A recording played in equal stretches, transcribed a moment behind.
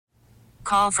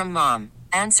Call from mom.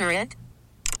 Answer it.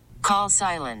 Call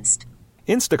silenced.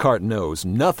 Instacart knows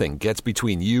nothing gets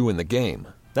between you and the game.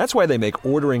 That's why they make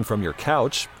ordering from your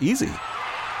couch easy.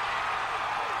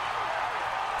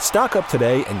 Stock up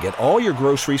today and get all your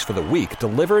groceries for the week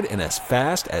delivered in as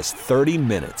fast as 30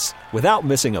 minutes without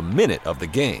missing a minute of the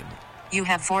game. You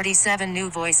have 47 new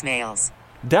voicemails.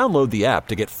 Download the app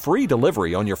to get free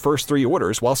delivery on your first 3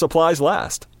 orders while supplies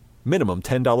last. Minimum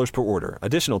 $10 per order.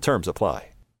 Additional terms apply.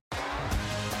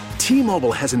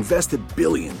 T-Mobile has invested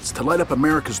billions to light up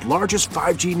America's largest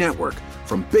 5G network,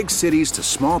 from big cities to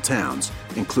small towns,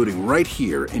 including right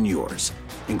here in yours.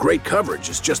 And great coverage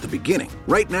is just the beginning.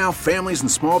 Right now, families and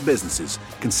small businesses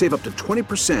can save up to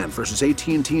 20% versus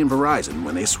AT&T and Verizon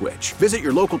when they switch. Visit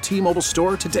your local T-Mobile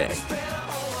store today.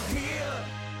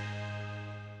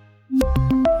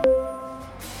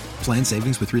 Plan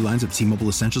savings with 3 lines of T-Mobile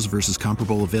Essentials versus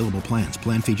comparable available plans.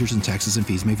 Plan features and taxes and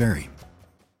fees may vary.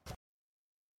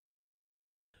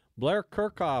 Blair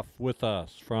Kerkhoff with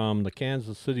us from the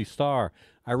Kansas City Star.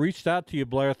 I reached out to you,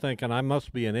 Blair, thinking I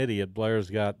must be an idiot. Blair's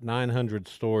got 900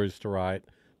 stories to write,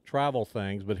 travel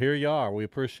things, but here you are. We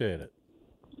appreciate it.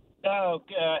 Oh,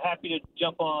 happy to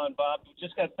jump on, Bob. We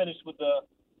just got finished with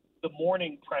the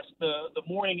morning press, the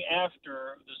morning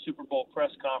after the Super Bowl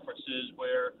press conferences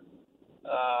where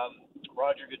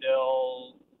Roger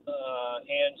Goodell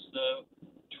hands the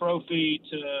trophy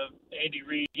to Andy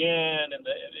Reid again, and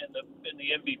the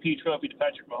MVP trophy to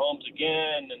Patrick Mahomes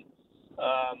again, and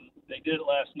they did it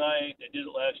last night, they did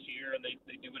it last year, and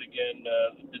they do it again.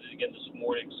 Did it again this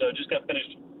morning. So just got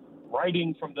finished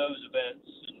writing from those events,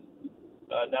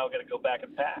 and now got to go back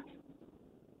and pack.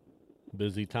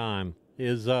 Busy time.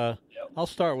 Yep. I'll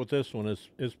start with this one.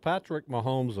 Is Patrick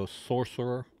Mahomes a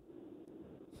sorcerer?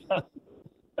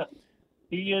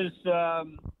 He is.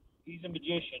 He's a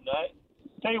magician. I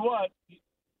tell you what,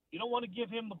 you don't want to give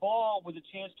him the ball with a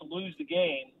chance to lose the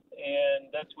game, and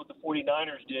that's what the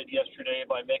 49ers did yesterday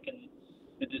by making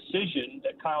the decision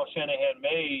that Kyle Shanahan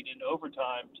made in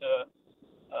overtime to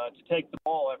take the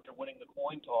ball after winning the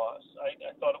coin toss. I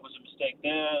thought it was a mistake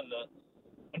then.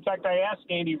 In fact, I asked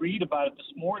Andy Reid about it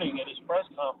this morning at his press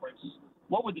conference.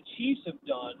 What would the Chiefs have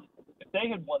done if they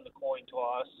had won the coin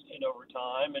toss in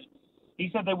overtime? And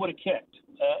he said they would have kicked.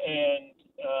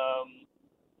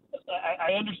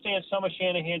 I understand some of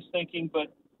Shanahan's thinking,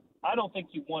 but I don't think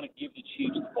you want to give the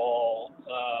Chiefs the ball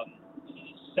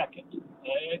second.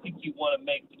 I think you want to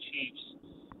make the Chiefs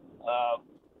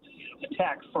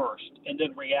attack first and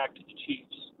then react to the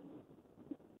Chiefs.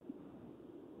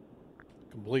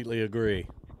 Completely agree.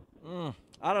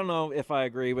 I don't know if I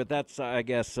agree, but that's, I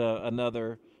guess,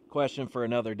 another question for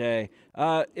another day.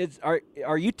 Are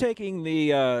you taking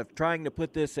the trying to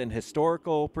put this in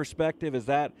historical perspective? Is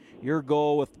that your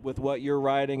goal with what you're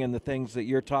writing and the things that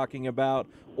you're talking about?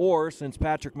 Or since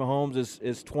Patrick Mahomes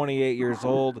is 28 years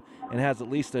old and has at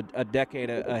least a decade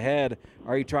ahead,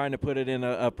 are you trying to put it in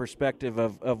a perspective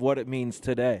of what it means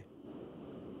today?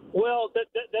 Well,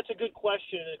 that's a good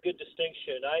question and a good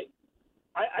distinction.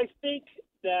 I think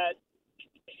that,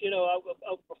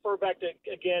 I'll refer back to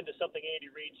something Andy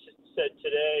Reid said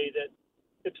today, that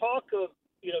the talk of,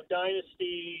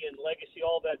 dynasty and legacy,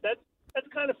 all that's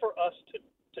kind of for us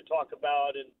to talk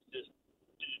about and just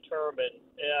to determine.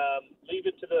 Leave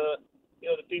it to the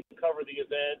people who cover the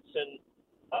events, and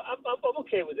I'm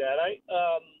okay with that.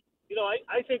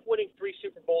 I think winning 3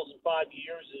 Super Bowls in 5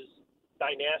 years is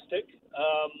dynastic.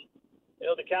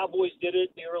 The Cowboys did it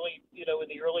in the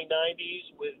early 90s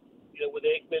with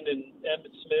Aikman and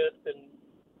Emmitt Smith and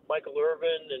Michael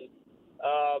Irvin, and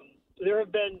there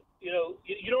have been,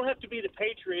 you don't have to be the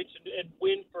Patriots and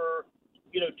win for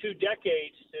 2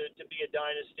 decades to be a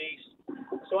dynasty.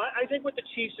 So I think what the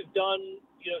Chiefs have done,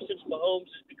 since Mahomes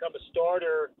has become a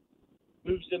starter,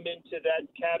 moves them into that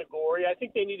category. I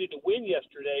think they needed to win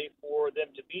yesterday for them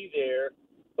to be there,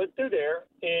 but they're there.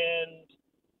 And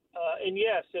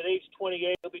yes, at age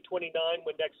 28, he'll be 29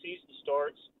 when next season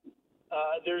starts.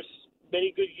 There's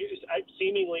many good years,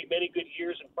 seemingly many good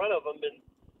years in front of him, and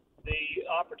the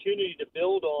opportunity to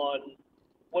build on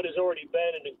what has already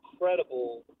been an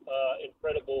incredible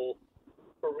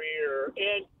career.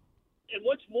 And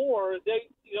what's more,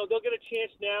 they'll get a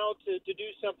chance now to do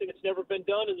something that's never been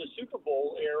done in the Super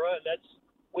Bowl era, and that's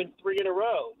win 3 in a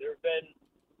row. There have been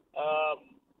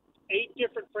 8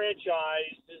 different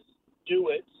franchises do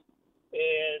it,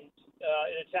 and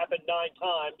it's happened 9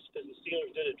 times because the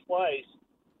Steelers did it twice.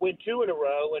 Win 2 in a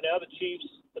row, and now the Chiefs,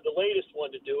 the latest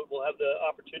one to do it, will have the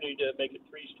opportunity to make it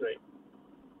 3 straight.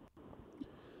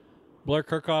 Blair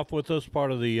Kerkhoff with us,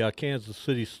 part of the Kansas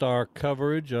City Star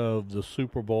coverage of the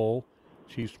Super Bowl.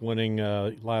 Chiefs winning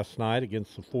last night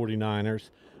against the 49ers.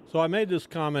 So I made this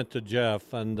comment to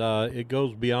Jeff, and it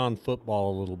goes beyond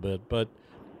football a little bit, but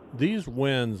these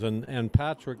wins and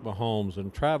Patrick Mahomes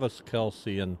and Travis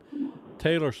Kelce and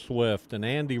Taylor Swift and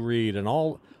Andy Reid and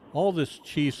all this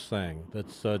Chiefs thing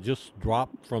that's just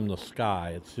dropped from the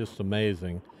sky. It's just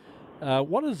amazing.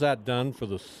 What has that done for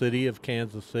the city of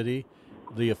Kansas City?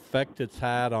 The effect it's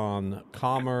had on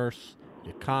commerce,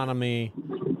 economy.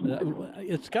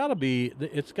 It's got to be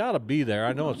there.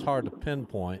 I know it's hard to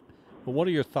pinpoint, but what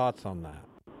are your thoughts on that?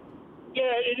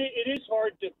 Yeah, it is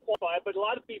hard to quantify, but a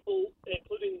lot of people,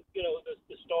 including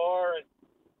the Star and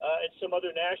some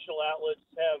other national outlets,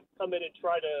 have come in and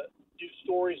tried to do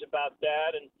stories about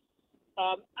that. And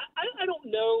I don't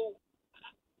know.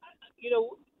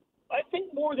 I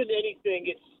think more than anything,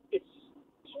 it's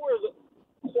sort of the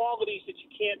qualities that you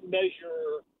can't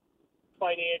measure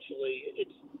financially.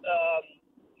 It's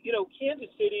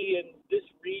Kansas City and this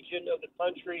region of the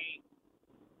country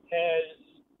has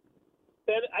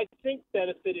I think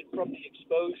benefited from the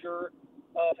exposure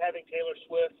of having Taylor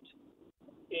Swift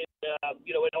in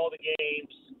all the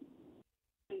games.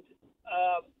 And,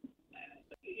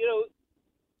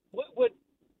 what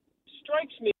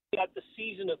strikes me about the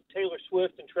season of Taylor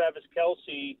Swift and Travis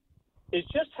Kelce is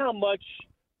just how much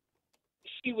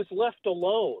she was left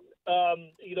alone,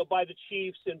 by the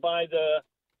Chiefs and by the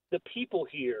people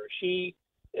here. She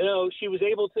was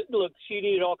able to look. She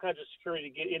needed all kinds of security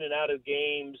to get in and out of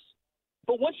games.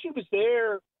 But once she was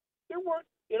there weren't,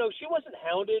 she wasn't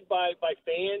hounded by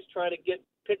fans trying to get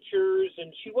pictures,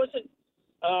 and she wasn't,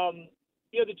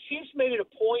 the Chiefs made it a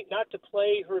point not to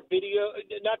play her video,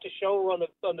 not to show her on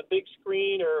the big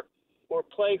screen or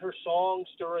play her songs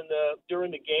during the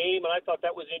game, and I thought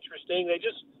that was interesting. They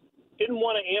just didn't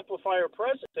want to amplify her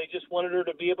presence. They just wanted her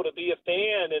to be able to be a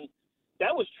fan, and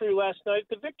that was true last night at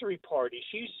the victory party.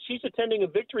 She's attending a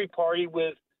victory party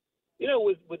with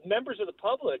members of the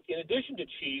public in addition to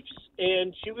Chiefs,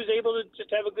 and she was able to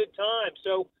just have a good time.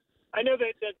 So I know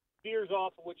that veers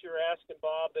off of what you're asking,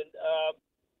 Bob, and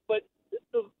but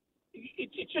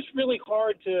it's just really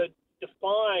hard to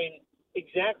define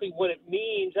exactly what it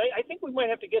means. I think we might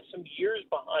have to get some years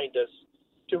behind us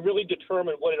to really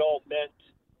determine what it all meant.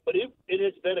 But it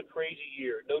has been a crazy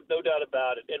year, no doubt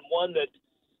about it, and one that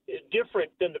is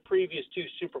different than the previous two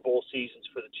Super Bowl seasons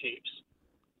for the Chiefs.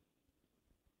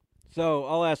 So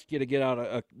I'll ask you to get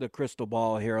out the crystal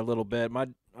ball here a little bit.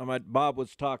 Bob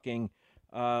was talking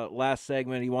last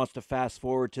segment. He wants to fast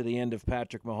forward to the end of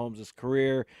Patrick Mahomes'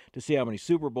 career to see how many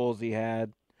Super Bowls he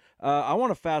had. I want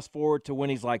to fast forward to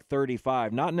when he's like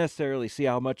 35, not necessarily see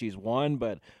how much he's won,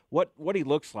 but what he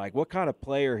looks like, what kind of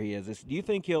player he is. Do you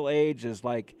think he'll age as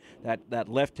like that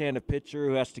left-handed pitcher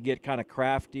who has to get kind of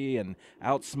crafty and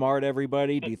outsmart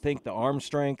everybody? Do you think the arm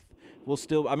strength will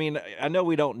still? I mean, I know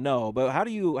we don't know, but how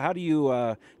do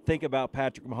you think about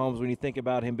Patrick Mahomes when you think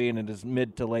about him being in his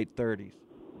mid to late 30s?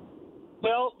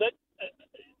 Well,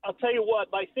 I'll tell you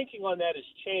what, my thinking on that has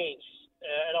changed,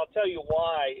 and I'll tell you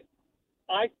why.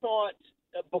 I thought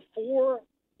before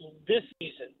this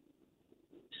season,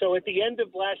 so at the end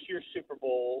of last year's Super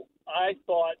Bowl, I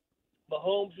thought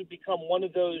Mahomes would become one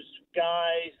of those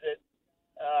guys that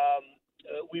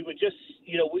we would just,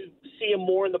 we see him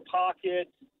more in the pocket,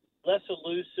 less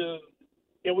elusive,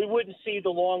 and we wouldn't see the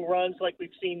long runs like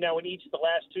we've seen now in each of the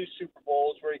last two Super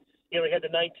Bowls where, he had the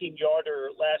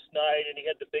 19-yarder last night and he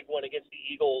had the big one against the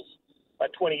Eagles by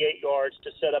 28 yards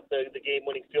to set up the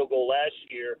game-winning field goal last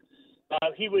year.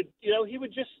 He would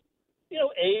just,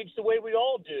 age the way we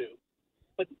all do.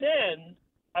 But then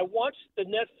I watched the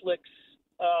Netflix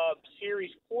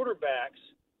series Quarterbacks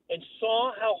and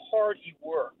saw how hard he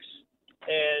works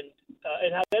and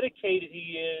how dedicated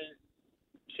he is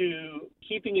to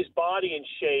keeping his body in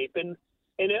shape. And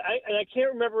I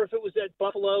can't remember if it was at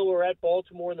Buffalo or at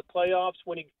Baltimore in the playoffs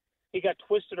when he got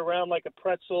twisted around like a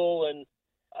pretzel and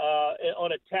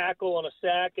on a tackle, on a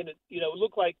sack, and it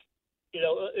looked like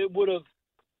it would have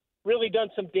really done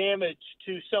some damage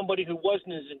to somebody who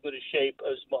wasn't as in good a shape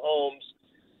as Mahomes.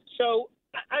 So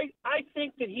I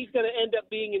think that he's going to end up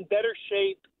being in better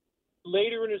shape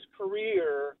later in his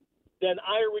career than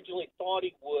I originally thought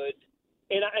he would.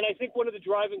 And I think one of the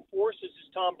driving forces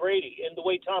is Tom Brady and the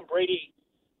way Tom Brady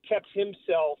kept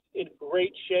himself in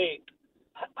great shape.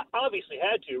 Obviously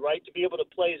had to, right, to be able to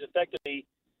play as effectively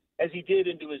as he did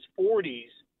into his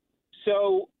 40s.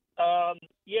 So, I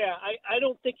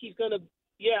don't think he's going to.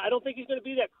 I don't think he's going to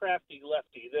be that crafty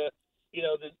lefty, the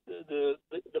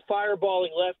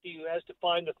fireballing lefty who has to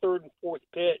find the third and fourth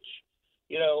pitch,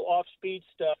 off speed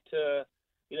stuff to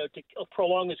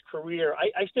prolong his career.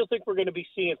 I still think we're going to be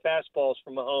seeing fastballs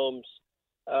from Mahomes,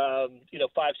 5,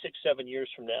 6, 7 years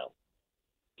from now.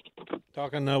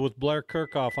 Talking with Blair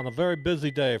Kerkhoff on a very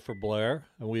busy day for Blair,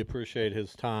 and we appreciate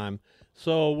his time.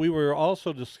 So we were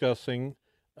also discussing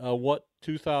what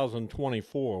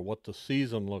 2024, what the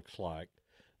season looks like.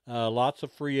 Lots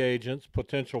of free agents,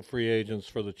 potential free agents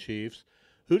for the Chiefs.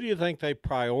 Who do you think they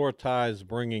prioritize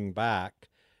bringing back,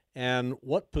 and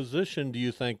what position do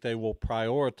you think they will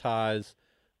prioritize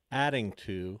adding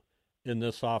to in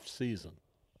this off season?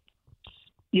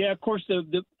 Yeah, of course,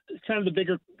 the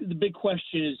big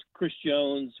question is Chris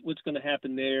Jones. What's going to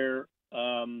happen there?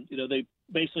 They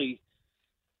basically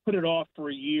put it off for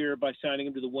a year by signing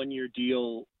him to the 1-year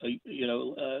deal.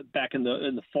 Back in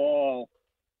the fall,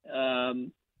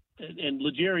 and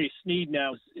L'Jarius Sneed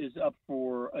now is up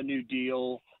for a new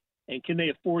deal. And can they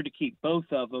afford to keep both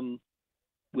of them?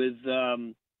 With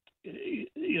Mahomes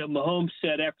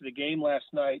said after the game last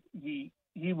night, he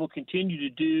will continue to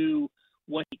do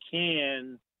what he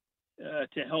can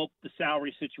to help the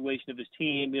salary situation of his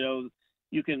team.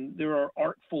 There are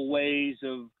artful ways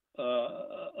of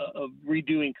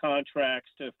redoing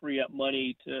contracts to free up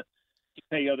money to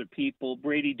pay other people.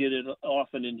 Brady did it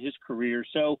often in his career.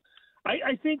 So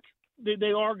I think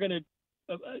they are going to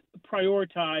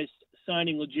prioritize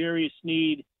signing L'Jarius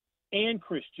Sneed and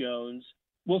Chris Jones.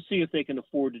 We'll see if they can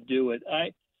afford to do it.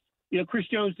 Chris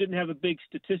Jones didn't have a big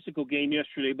statistical game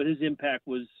yesterday, but his impact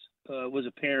was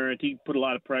apparent. He put a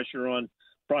lot of pressure on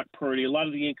Brock Purdy. A lot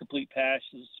of the incomplete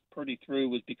passes Purdy threw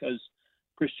was because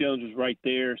Chris Jones was right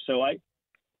there. So I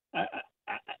was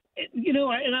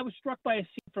struck by a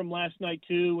scene from last night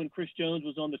too, when Chris Jones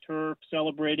was on the turf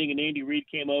celebrating, and Andy Reid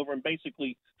came over and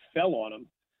basically fell on him.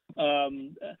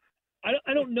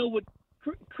 I don't know what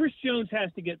Chris Jones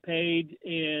has to get paid,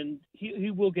 and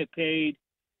he will get paid.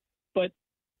 But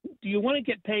do you want to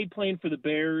get paid playing for the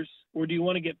Bears, or do you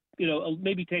want to get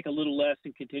maybe take a little less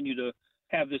and continue to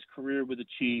have this career with the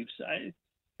Chiefs?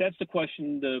 That's the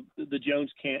question the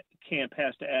Jones camp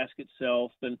has to ask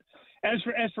itself. And as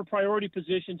for priority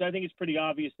positions, I think it's pretty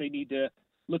obvious they need to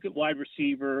look at wide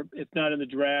receiver, if not in the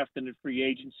draft, and in free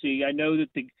agency. I know that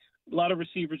a lot of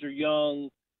receivers are young,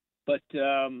 but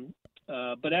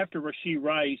after Rashee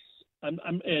Rice,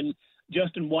 and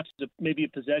Justin Watts is maybe a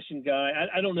possession guy.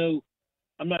 I don't know.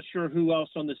 I'm not sure who else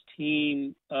on this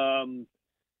team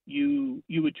you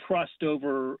would trust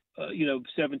over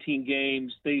 17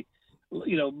 games.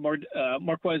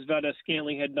 Marquez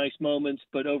Valdes-Scantling had nice moments,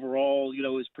 but overall,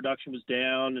 his production was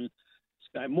down. And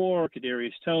Sky Moore,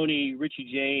 Kadarius Toney, Richie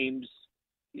James,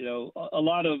 a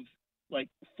lot of like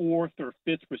fourth or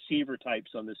fifth receiver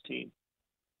types on this team.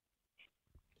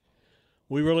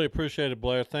 We really appreciate it,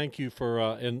 Blair. Thank you for,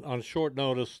 on short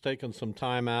notice, taking some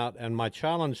time out. And my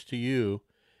challenge to you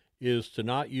is to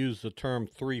not use the term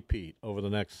three-peat over the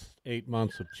next 8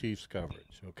 months of Chiefs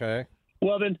coverage, okay?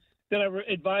 Well, then I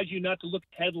advise you not to look at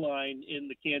headline in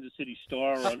the Kansas City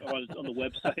Star on the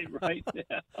website, right?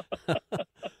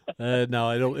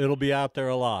 No, it'll be out there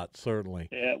a lot, certainly.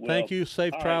 Yeah, well, thank you.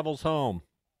 Safe travels home.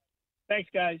 Thanks,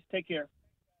 guys. Take care.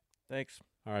 Thanks.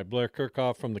 All right, Blair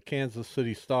Kerkhoff from the Kansas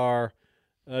City Star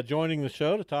joining the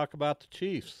show to talk about the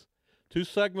Chiefs. 2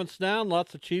 segments down,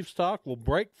 lots of Chiefs talk. We'll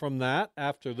break from that.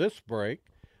 After this break,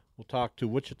 we'll talk to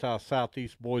Wichita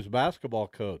Southeast boys basketball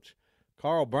coach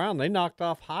Carl Brown. They knocked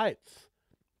off Heights.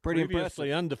 Previously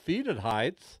impressive. Undefeated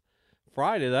Heights.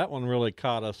 Friday, that one really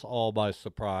caught us all by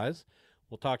surprise.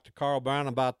 We'll talk to Carl Brown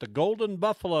about the Golden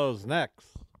Buffaloes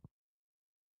next.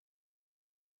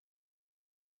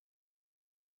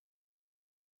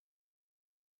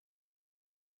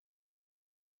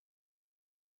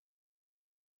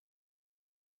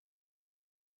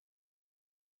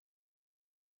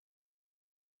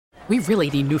 We really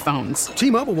need new phones.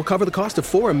 T-Mobile will cover the cost of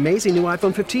 4 amazing new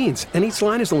iPhone 15s, and each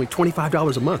line is only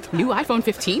 $25 a month. New iPhone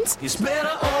 15s? It's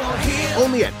better over here.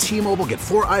 Only at T-Mobile, get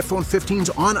 4 iPhone 15s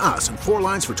on us and 4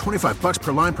 lines for $25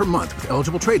 per line per month with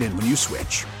eligible trade-in when you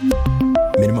switch.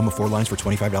 Minimum of 4 lines for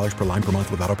 $25 per line per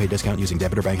month with autopay discount using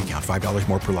debit or bank account. $5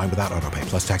 more per line without autopay,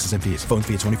 plus taxes and fees. Phone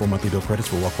fee at 24 monthly bill credits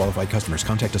for well-qualified customers.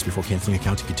 Contact us before canceling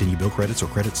account to continue bill credits or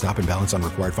credit stop and balance on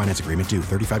required finance agreement due.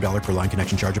 $35 per line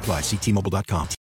connection charge applies. See T-Mobile.com.